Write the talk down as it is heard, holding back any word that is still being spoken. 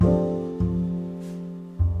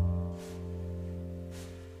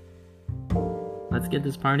let's get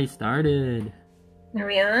this party started. Are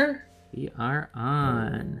we on? We are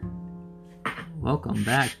on. Welcome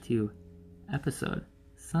back to episode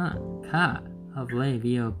 5 of Le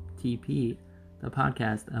VOTP, the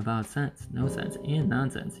podcast about sense, no sense, and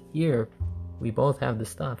nonsense. Here, we both have the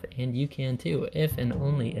stuff, and you can too, if and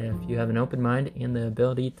only if you have an open mind and the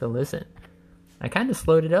ability to listen. I kind of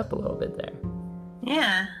slowed it up a little bit there.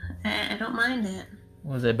 Yeah, I don't mind it.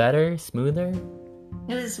 Was it better? Smoother?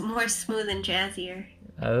 It was more smooth and jazzier.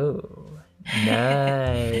 Oh,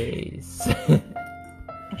 nice.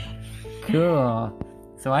 Cool.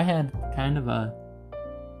 So I had kind of a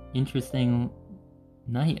interesting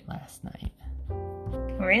night last night.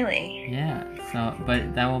 Really? Yeah. So,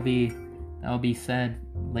 but that will be said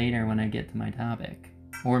later when I get to my topic,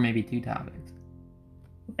 or maybe 2 topics.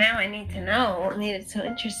 Now I need to know what made it so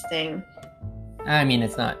interesting. I mean,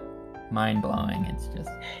 it's not mind-blowing. It's just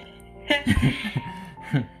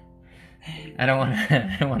I don't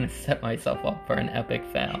want to set myself up for an epic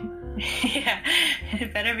fail. Yeah,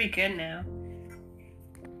 it better be good now.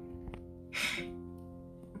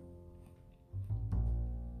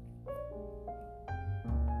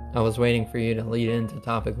 I was waiting for you to lead into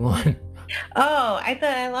topic 1. Oh, I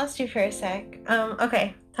thought I lost you for a sec.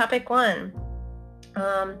 Okay, topic 1.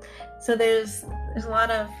 So there's a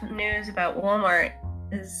lot of news about Walmart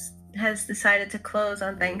has decided to close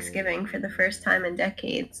on Thanksgiving for the first time in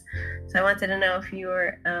decades. So I wanted to know if you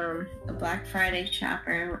were a Black Friday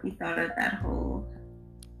shopper and what you thought of that whole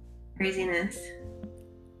craziness.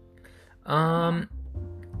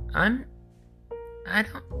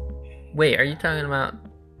 Wait, are you talking about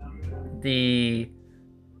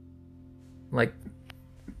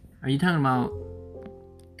are you talking about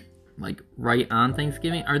right on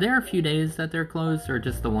Thanksgiving? Are there a few days that they're closed, or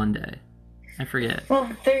just the one day? I forget.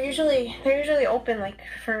 Well, they're usually open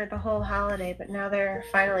for the whole holiday, but now they're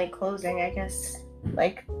finally closing. I guess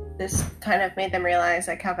this kind of made them realize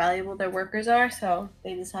how valuable their workers are, so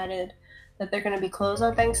they decided that they're going to be closed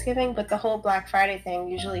on Thanksgiving. But the whole Black Friday thing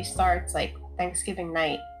usually starts Thanksgiving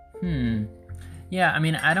night. Yeah, I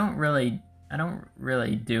mean, I don't really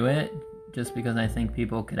do it just because I think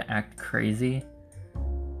people could act crazy,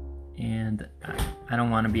 and I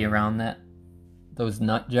don't want to be around those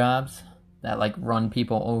nut jobs that run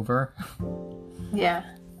people over. Yeah.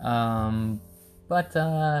 But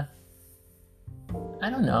I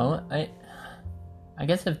don't know. I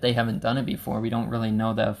guess if they haven't done it before, we don't really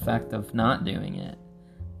know the effect of not doing it.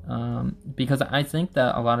 Because I think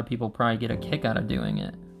that a lot of people probably get a kick out of doing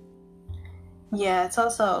it. Yeah, it's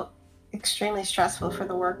also extremely stressful for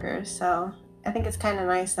the workers, so I think it's kind of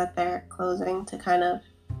nice that they're closing to kind of,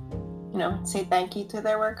 say thank you to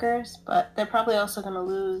their workers, but they're probably also going to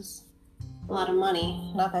lose a lot of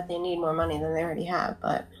money. Not that they need more money than they already have,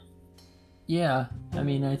 but... Yeah, I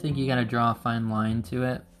mean, I think you got to draw a fine line to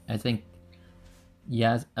it. I think,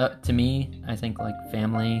 yes, to me, I think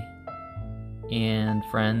family and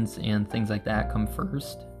friends and things like that come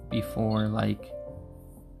first before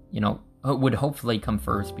would hopefully come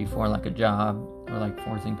first before a job or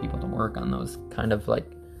forcing people to work on those kind of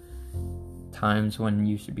times when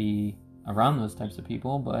you should be around those types of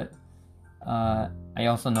people. But I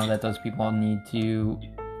also know that those people need to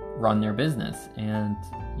run their business, and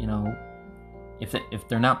if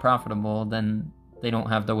they're not profitable, then they don't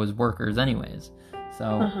have those workers anyways.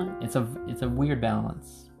 So it's a weird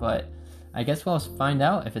balance, but I guess we'll find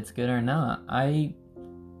out if it's good or not. I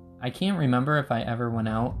can't remember if I ever went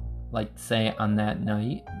out say on that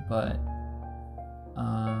night, but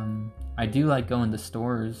I do going to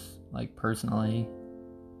stores personally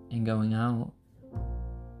and going out.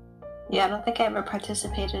 Yeah, I don't think I ever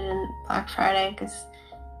participated in Black Friday because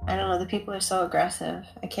I don't know, the people are so aggressive.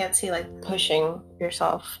 I can't see pushing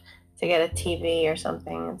yourself to get a TV or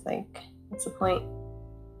something. It's what's the point?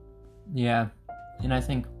 Yeah, and I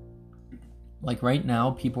think right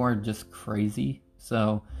now people are just crazy.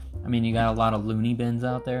 So I mean, you got a lot of loony bins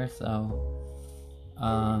out there, so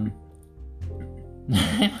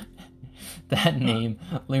that name,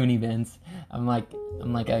 loony bins. I'm like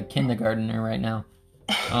a kindergartner right now.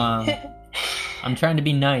 I'm trying to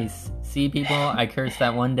be nice. See, people, I cursed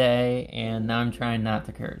that one day, and now I'm trying not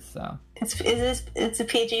to curse. So it's a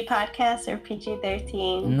PG podcast or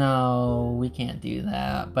PG-13? No, we can't do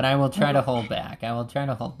that. But I will try to hold back.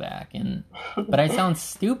 But I sound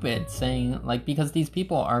stupid saying because these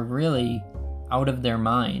people are really out of their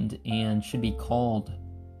mind and should be called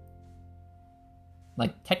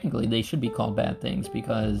technically they should be called bad things,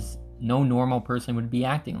 because no normal person would be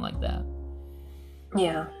acting like that.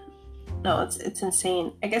 Yeah. No, it's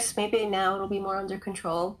insane. I guess maybe now it'll be more under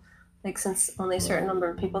control. Since only a certain number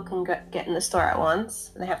of people can get in the store at once,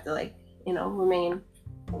 and they have to remain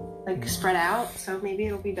like spread out. So maybe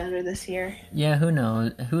it'll be better this year. Yeah, who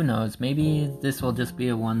knows? Maybe this will just be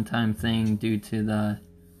a one-time thing due to the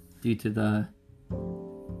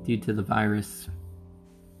virus.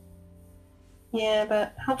 Yeah,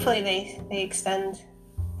 but hopefully they extend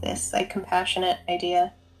this like compassionate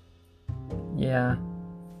idea. Yeah.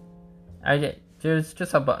 There's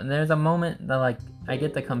a moment that like I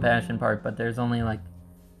get the compassion part, but there's only like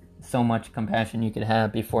so much compassion you could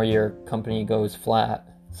have before your company goes flat.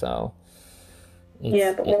 So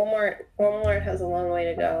yeah, but Walmart has a long way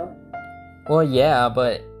to go. Well, yeah,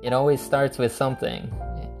 but it always starts with something.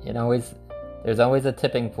 There's always a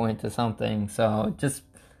tipping point to something. So just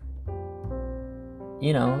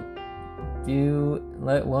we'll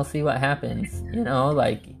see what happens.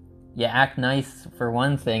 Like you act nice for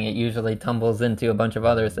one thing, it usually tumbles into a bunch of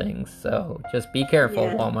other things. So just be careful,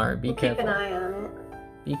 yeah. Walmart. Be careful. Keep an eye on it.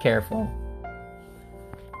 Be careful.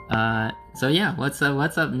 So yeah, what's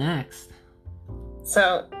up next?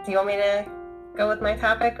 So, do you want me to go with my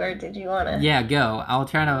topic, or did you want to? Yeah, go.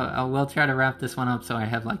 We'll try to wrap this one up so I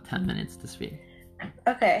have like 10 minutes to speak.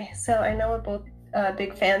 Okay, so I know we're both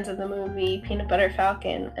big fans of the movie Peanut Butter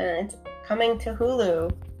Falcon, and it's coming to Hulu.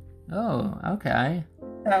 Oh, okay.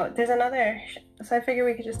 So there's another. So I figure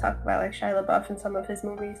we could just talk about like Shia LaBeouf and some of his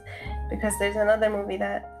movies, because there's another movie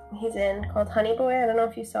that he's in called Honey Boy. I don't know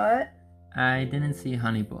if you saw it. I didn't see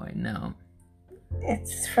Honey Boy. No.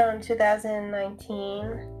 It's from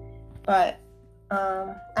 2019, but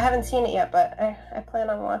I haven't seen it yet. But I plan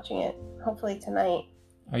on watching it hopefully tonight.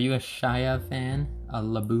 Are you a Shia fan? A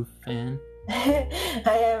LaBeouf fan? I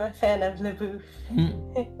am a fan of LaBeouf.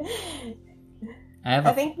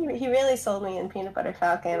 I think he really sold me in Peanut Butter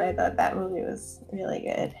Falcon. I thought that movie was really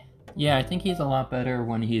good. Yeah, I think he's a lot better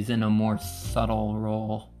when he's in a more subtle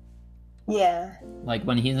role. Yeah. Like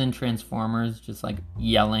when he's in Transformers, just like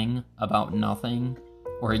yelling about nothing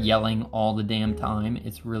or yelling all the damn time.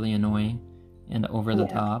 It's really annoying and over the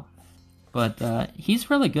top. But he's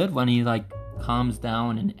really good when he like calms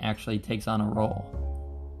down and actually takes on a role.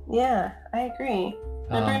 Yeah, I agree.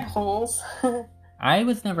 Remember Holes? I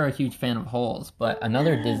was never a huge fan of Holes, but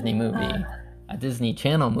another Disney movie, a Disney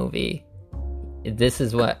Channel movie, this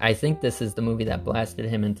is the movie that blasted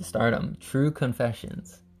him into stardom. True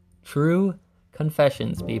Confessions. True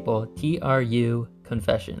Confessions, people. TRU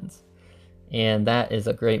Confessions. And that is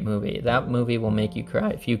a great movie. That movie will make you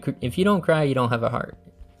cry. If you don't cry, you don't have a heart.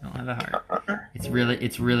 You don't have a heart. It's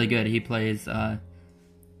really good. He plays a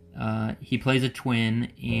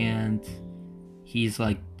twin, and he's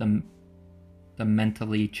like the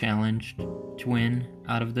mentally challenged twin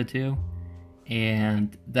out of the two,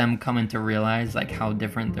 and them coming to realize like how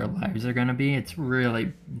different their lives are going to be. It's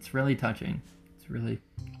really touching. It's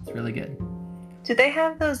really good. Do they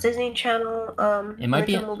have those Disney Channel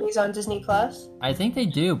movies on Disney Plus? I think they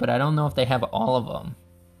do, but I don't know if they have all of them.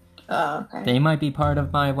 Oh, okay. They might be part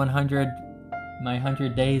of my 100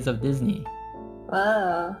 days of Disney.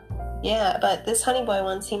 Wow. Yeah, but this Honey Boy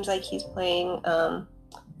one seems like he's playing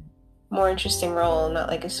more interesting role, not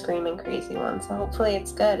like a screaming crazy one. So hopefully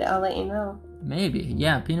it's good. I'll let you know. Maybe.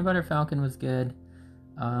 Yeah, Peanut Butter Falcon was good.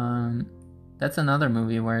 That's another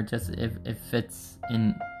movie where it fits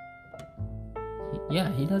in.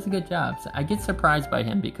 Yeah, he does a good job. So I get surprised by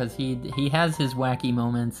him because he has his wacky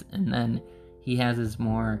moments, and then he has his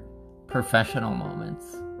more professional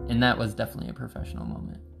moments. And that was definitely a professional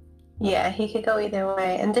moment. Yeah, he could go either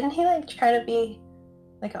way. And didn't he like try to be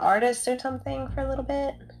like an artist or something for a little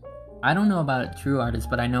bit? I don't know about a true artist,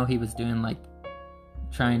 but I know he was doing like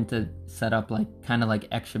trying to set up like kind of like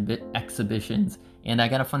exhibitions. And I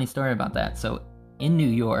got a funny story about that. So in New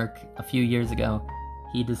York a few years ago,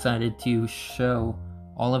 he decided to show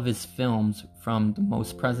all of his films from the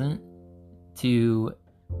most present to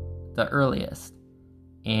the earliest.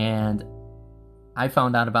 And I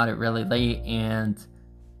found out about it really late, and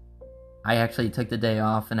I actually took the day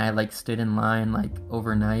off, and I like stood in line like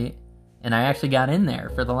overnight, and I actually got in there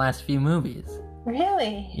for the last few movies.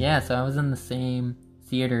 Really? Yeah, so I was in the same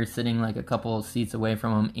theater sitting like a couple of seats away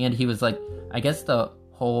from him, and he was like, I guess the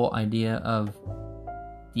whole idea of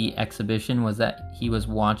the exhibition was that he was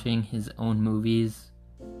watching his own movies.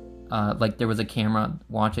 Like there was a camera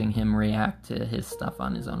watching him react to his stuff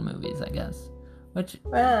on his own movies, I guess.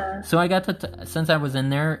 So I got to, since I was in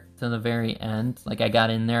there to the very end, like I got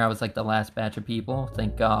in there, I was like the last batch of people.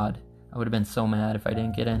 Thank God. I would have been so mad if I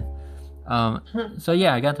didn't get in. So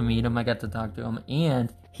yeah, I got to meet him, I got to talk to him,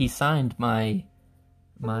 and he signed my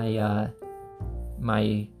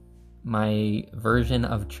version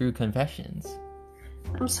of True Confessions.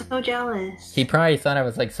 I'm so jealous. He probably thought I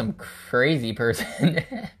was like some crazy person.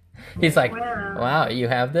 He's like, Wow. wow, you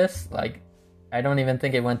have this? Like, I don't even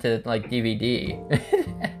think it went to like DVD.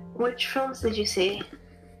 Which films did you see?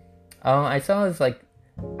 I saw his like,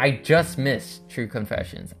 I just missed True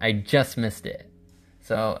Confessions. I just missed it.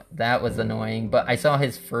 So that was annoying. But I saw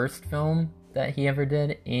his first film that he ever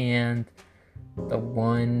did and the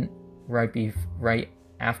one right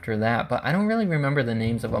after that. But I don't really remember the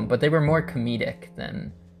names of them. But they were more comedic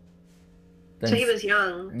than So he was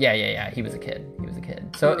young. Yeah. He was a kid.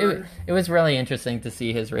 So it was really interesting to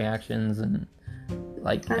see his reactions and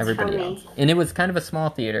like That's everybody funny. else. And it was kind of a small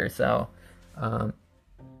theater, so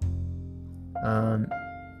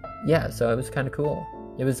yeah, so it was kind of cool.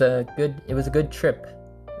 It was a good trip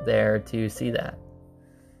there to see that.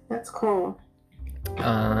 That's cool.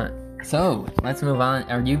 So let's move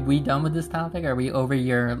on. We done with this topic? Are we over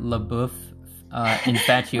your LaBeouf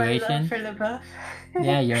infatuation? My love for LaBeouf.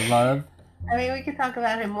 Yeah, your love. I mean, we could talk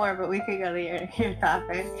about him more, but we could go to your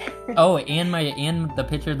topic. Oh, and the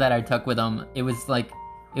picture that I took with him. It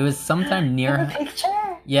was sometime near. The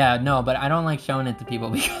picture? Yeah, no, but I don't like showing it to people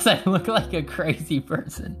because I look like a crazy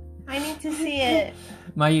person. I need to see it.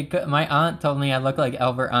 My aunt told me I look like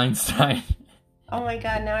Albert Einstein. Oh my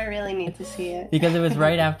god, now I really need to see it. Because it was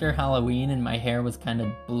right after Halloween and my hair was kind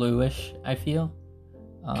of bluish, I feel.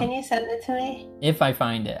 Can you send it to me? If I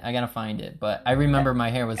find it. I gotta find it. But I remember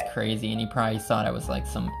my hair was crazy and he probably thought I was like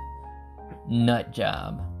some nut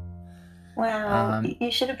job. Wow,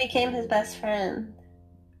 you should have became his best friend.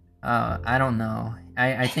 I don't know.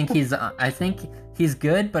 I think he's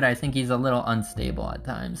good, but I think he's a little unstable at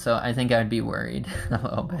times. So I think I'd be worried a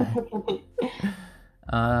little bit.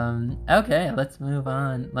 Okay, let's move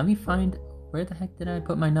on. Let me find, where the heck did I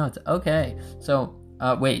put my notes? Okay, so,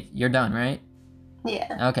 wait, you're done, right?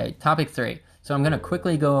 Yeah. Okay, topic 3. So I'm gonna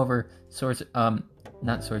quickly go over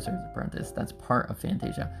not Sorcerer's Apprentice, that's part of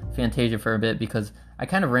Fantasia for a bit, because I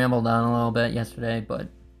kind of rambled on a little bit yesterday, but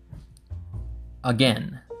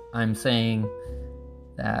again, I'm saying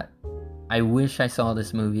that I wish I saw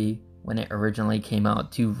this movie when it originally came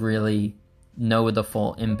out to really know the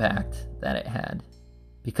full impact that it had.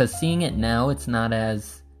 Because seeing it now, it's not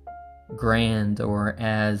as grand or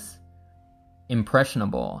as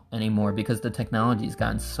impressionable anymore because the technology's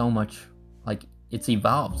gotten so much, like, it's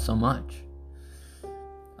evolved so much.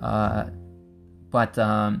 But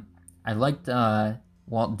I liked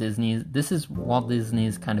Walt Disney's, this is Walt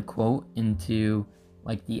Disney's kind of quote into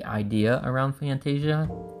like the idea around Fantasia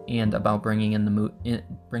and about bringing in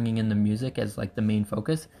the music as like the main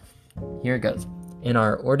focus. Here it goes. In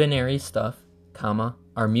our ordinary stuff, comma,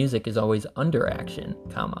 our music is always under action,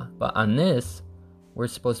 comma, but on this, we're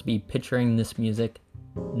supposed to be picturing this music,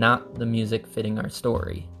 not the music fitting our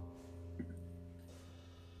story.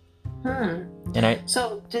 And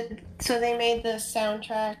So they made the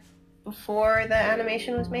soundtrack before the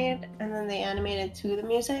animation was made, and then they animated to the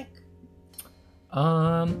music?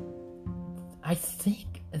 I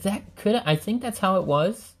think that's how it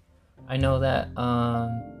was. I know that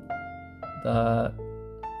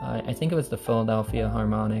I think it was the Philadelphia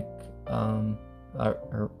Harmonic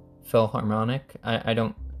or Philharmonic. I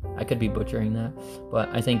could be butchering that, but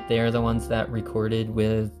I think they're the ones that recorded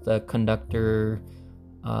with the conductor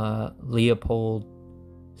Leopold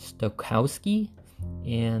Stokowski,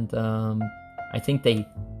 and I think they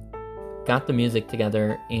got the music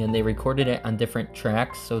together and they recorded it on different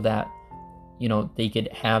tracks so that, you know, they could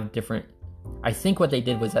have different. I think what they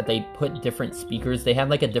did was that they put different speakers. They had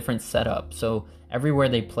like a different setup, so everywhere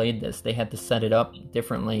they played this, they had to set it up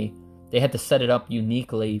differently. They had to set it up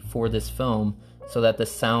uniquely for this film so that the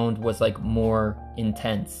sound was like more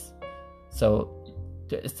intense. So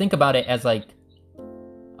think about it as like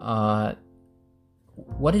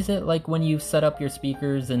what is it like when you set up your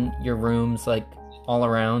speakers in your rooms like all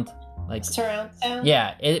around, like Surround sound?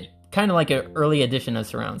 Yeah, it kind of like an early edition of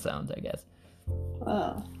surround sound, I guess.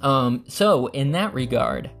 Oh. So in that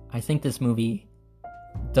regard, I think this movie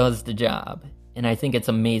does the job, and I think it's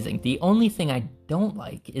amazing. The only thing I don't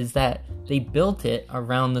like is that they built it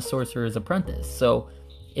around the Sorcerer's Apprentice. So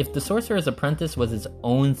if the Sorcerer's Apprentice was its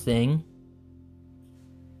own thing,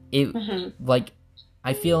 like,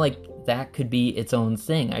 I feel like that could be its own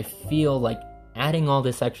thing. I feel like adding all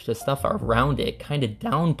this extra stuff around it kind of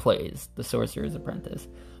downplays the Sorcerer's Apprentice.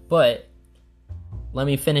 But let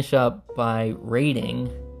me finish up by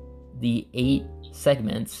rating the 8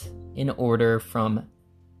 segments in order from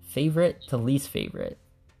favorite to least favorite.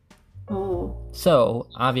 Ooh. So,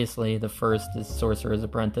 obviously, the first is Sorcerer's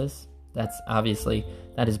Apprentice. That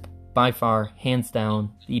is by far, hands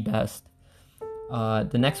down, the best.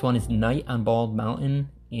 The next one is Night on Bald Mountain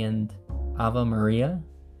and Ave Maria.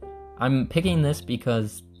 I'm picking this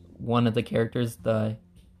because one of the characters, the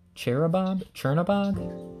Chernobog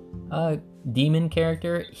demon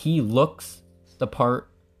character. He looks the part,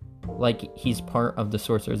 like he's part of the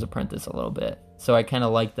Sorcerer's Apprentice a little bit. So I kind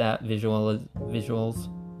of like that visuals,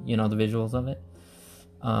 the visuals of it.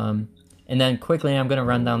 And then quickly I'm going to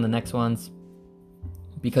run down the next ones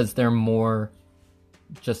because they're more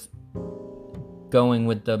just going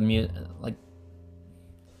with the like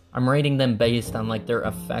I'm rating them based on like their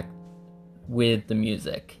effect with the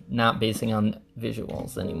music, not basing on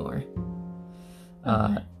visuals anymore.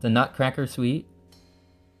 The Nutcracker Suite,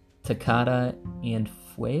 Toccata and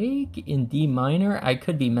Fugue in D minor. I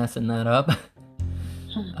could be messing that up.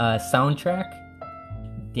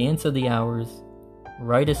 Soundtrack, Dance of the Hours,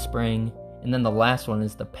 Rite of Spring, and then the last one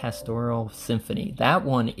is the Pastoral Symphony. That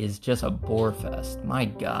one is just a bore fest. My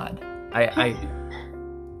God,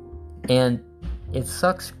 and it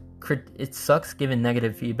sucks. It sucks giving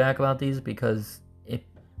negative feedback about these because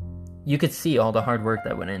you could see all the hard work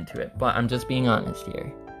that went into it. But I'm just being honest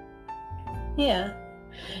here. Yeah.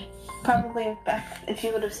 Probably if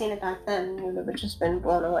you would have seen it back then, you would have just been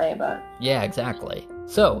blown away. But yeah, exactly.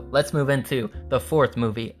 So let's move into the fourth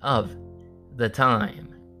movie of the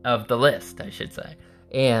list, I should say.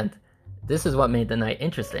 And this is what made the night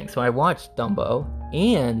interesting. So I watched Dumbo,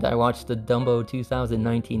 and I watched the Dumbo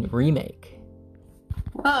 2019 remake.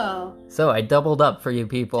 Whoa! So I doubled up for you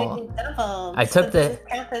people. Double. I took Does this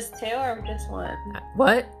count as 2 or just 1?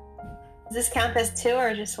 What? Does this count as 2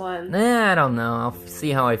 or just 1? I don't know. I'll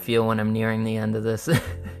see how I feel when I'm nearing the end of this.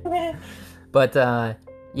 But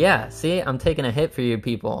yeah, see, I'm taking a hit for you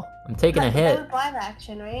people. I'm taking a hit. That was live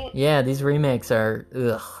action, right? Yeah, these remakes are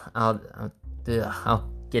I'll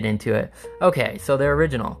get into it. Okay, so they're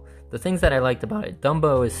original. The things that I liked about it: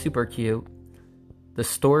 Dumbo is super cute. The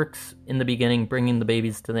storks in the beginning bringing the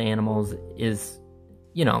babies to the animals is,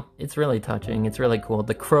 it's really touching. It's really cool.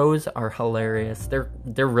 The crows are hilarious. They're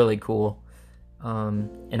really cool.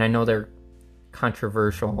 And I know they're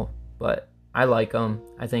controversial, but I like them.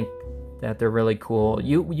 I think that they're really cool.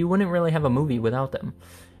 You wouldn't really have a movie without them.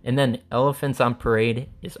 And then Elephants on Parade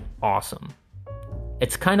is awesome.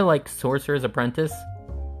 It's kind of like Sorcerer's Apprentice.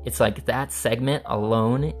 It's like that segment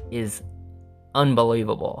alone is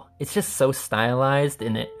unbelievable. It's just so stylized,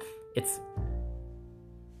 and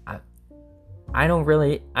I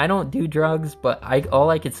don't do drugs, but all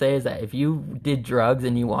I could say is that if you did drugs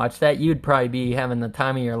and you watched that, you'd probably be having the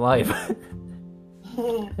time of your life.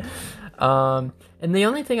 And the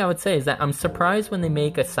only thing I would say is that I'm surprised when they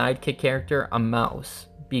make a sidekick character a mouse,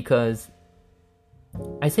 because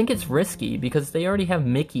I think it's risky because they already have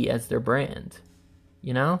Mickey as their brand,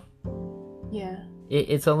 Yeah.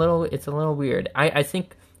 It's a little weird. I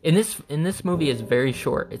think in this movie is very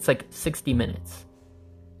short. It's like 60 minutes.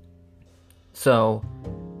 So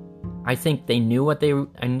I think they knew what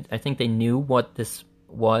this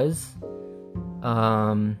was.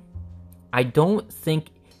 I don't think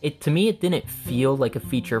to me it didn't feel like a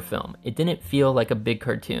feature film. It didn't feel like a big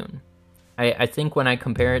cartoon. I think when I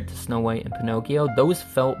compare it to Snow White and Pinocchio, those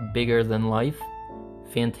felt bigger than life.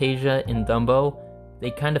 Fantasia and Dumbo, they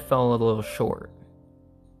kind of fell a little short.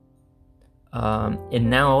 And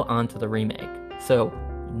now on to the remake. So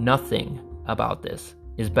nothing about this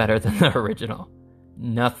is better than the original.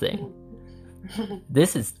 Nothing.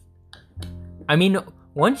 This is,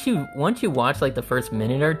 once you watch like the first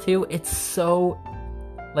minute or two, it's so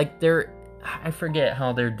like I forget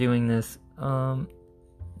how they're doing this. The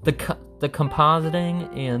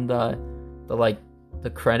compositing and the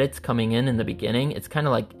credits coming in the beginning, it's kind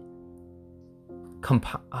of like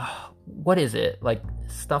what is it? Like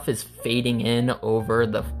stuff is fading in over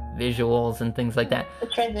the visuals and things like that. The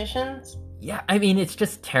transitions? Yeah, it's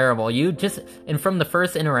just terrible. And from the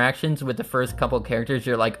first interactions with the first couple characters,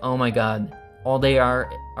 you're like, oh my God, all they are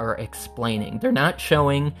explaining. They're not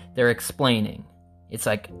showing, they're explaining. It's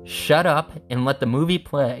like, shut up and let the movie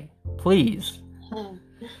play, please.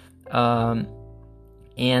 And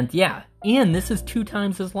this is 2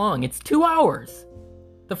 times as long. It's 2 hours.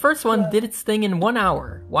 The first one did its thing in 1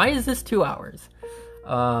 hour. Why is this 2 hours?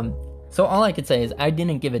 So all I could say is I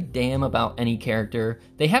didn't give a damn about any character.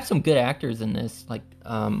 They have some good actors in this, like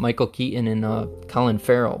Michael Keaton and Colin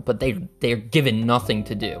Farrell, but they're given nothing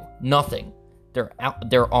to do. Nothing.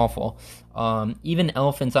 They're awful. Even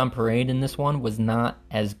Elephants on Parade in this one was not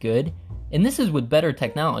as good. And this is with better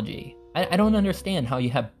technology. I don't understand how you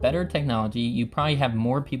have better technology. You probably have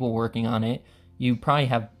more people working on it. You probably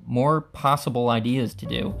have more possible ideas to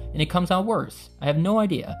do, and it comes out worse. I have no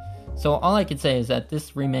idea. So all I could say is that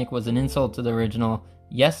this remake was an insult to the original.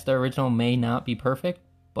 Yes, the original may not be perfect,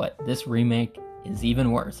 but this remake is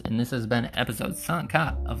even worse. And this has been episode 5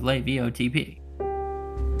 of Le VOTP.